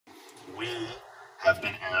we have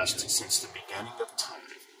been asked since the beginning of time,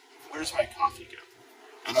 where's my coffee go?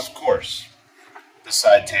 And of course, the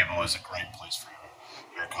side table is a great place for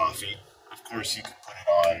your coffee. Of course, you can put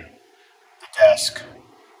it on the desk,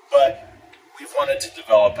 but we've wanted to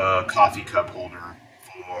develop a coffee cup holder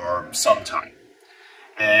for some time.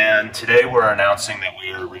 And today we're announcing that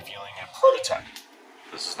we are reviewing a prototype.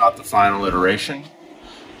 This is not the final iteration,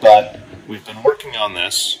 but we've been working on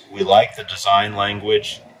this. We like the design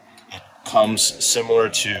language. It comes similar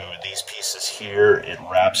to these pieces here. It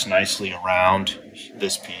wraps nicely around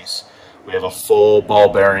this piece. We have a full ball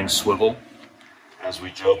bearing swivel. As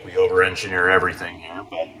we joke, we over-engineer everything here,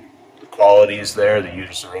 but the quality is there, the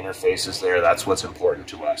user interface is there. That's what's important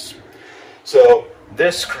to us. So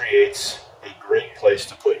this creates a great place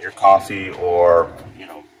to put your coffee or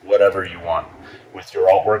whatever you want with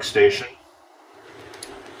your alt workstation.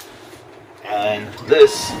 And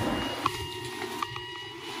this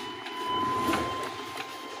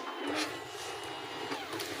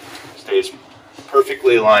stays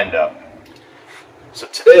perfectly lined up. So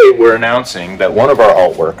today we're announcing that one of our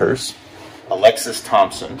alt workers, Alexis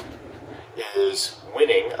Thompson, is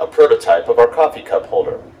winning a prototype of our coffee cup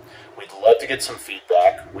holder. We'd love to get some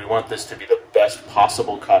feedback. We want this to be the best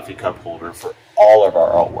possible coffee cup holder for all of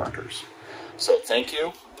our alt workers. So thank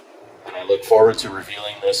you, and I look forward to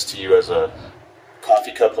revealing this to you as a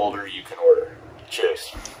coffee cup holder you can order.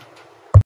 Cheers.